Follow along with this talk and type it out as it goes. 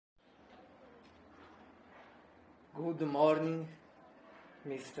Good morning,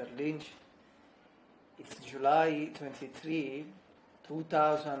 Mr. Lynch. It's July 23,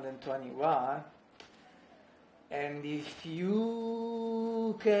 2021, and if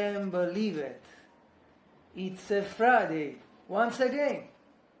you can believe it, it's a Friday once again.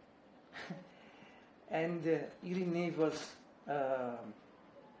 And here in Naples are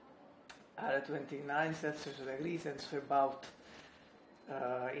 29 Celsius degrees, and so about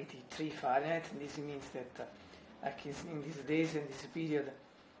 83 Fahrenheit, and this means that like in these days and this period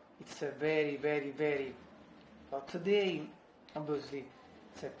it's a very, very, very hot day. Obviously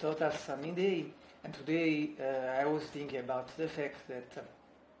it's a total sunny day, and today I was thinking about the fact that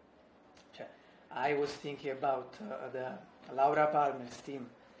I was thinking about the Laura Palmer's theme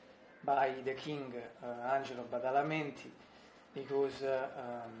by the King Angelo Badalamenti, because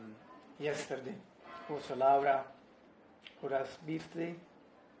yesterday was Laura's birthday,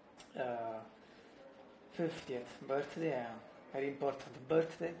 50th birthday, a very important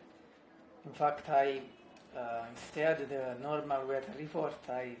birthday. In fact, I instead of the normal weather report,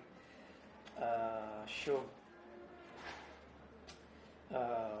 I show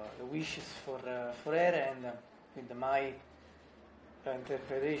the wishes for her, and with my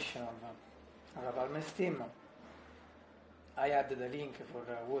interpretation of the Palmer's theme, I added the link for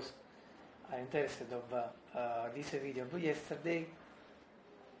was interested of this video of yesterday,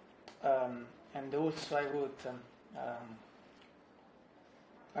 and also I wrote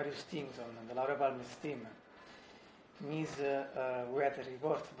various things on the Laura Palmer's theme in his weather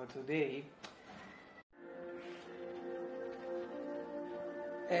report for today.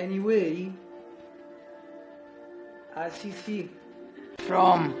 Anyway, as you see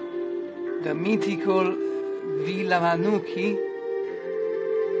from the mythical Villa Manucchi,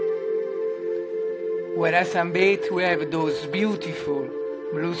 where at sunbait we have those beautiful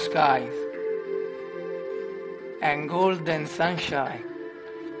blue skies and golden sunshine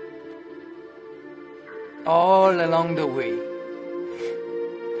all along the way.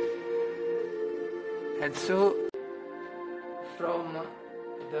 And so, from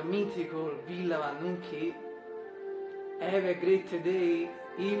the mythical Villa Manucchi, have a great day,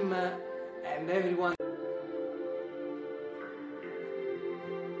 him and everyone.